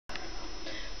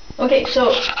Okay,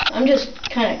 so I'm just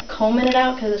kind of combing it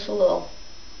out because it's a little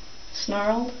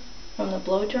snarled from the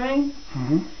blow drying.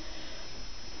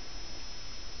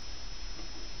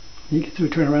 You can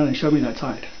turn around and show me that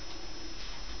side.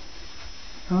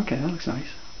 Okay, that looks nice.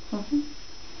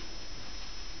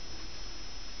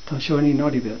 Don't show any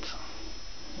naughty bits.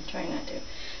 I'm trying not to.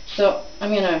 So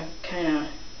I'm going to kind of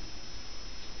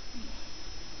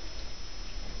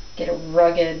get a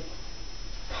rugged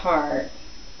part.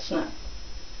 It's not,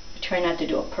 I try not to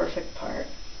do a perfect part.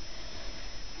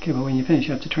 Okay, but when you finish,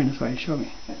 you have to turn this way and show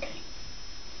me. Okay.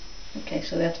 Okay,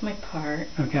 so that's my part.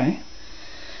 Okay.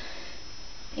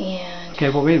 And okay,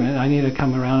 well, wait a minute. I need to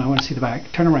come around. I want to see the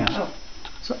back. Turn around. Oh.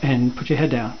 So, and put your head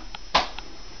down.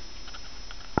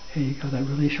 There you go. That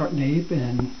really sharp nape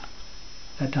and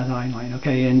that design line.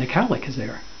 Okay, and the cowlick is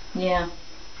there. Yeah.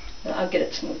 I'll get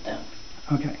it smoothed out.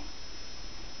 Okay.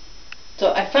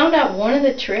 So I found out one of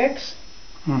the tricks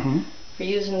for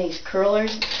using these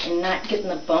curlers and not getting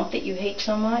the bump that you hate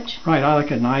so much. Right, I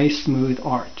like a nice smooth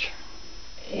arch.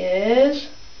 Is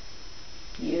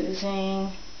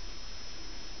using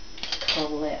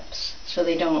clips so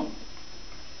they don't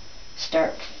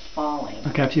start falling.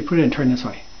 Okay, after you put it in, turn this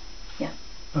way. Yeah.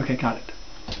 Okay, got it.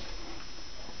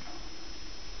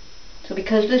 So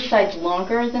because this side's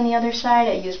longer than the other side,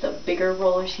 I use the bigger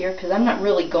rollers here because I'm not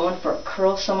really going for a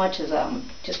curl so much as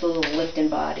just a little lifting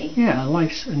body. Yeah, a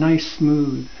nice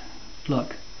smooth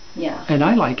look. Yeah. And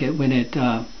I like it when it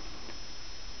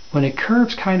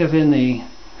curves kind of in the,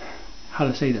 how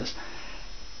to say this,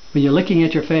 when you're looking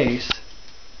at your face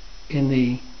in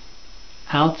the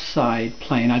outside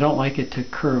plane. I don't like it to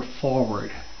curve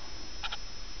forward.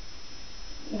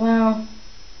 Well,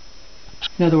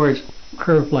 in other words,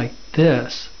 curve like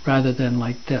this rather than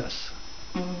like this.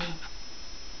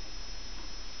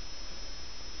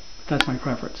 That's my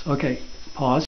preference. Okay, pause.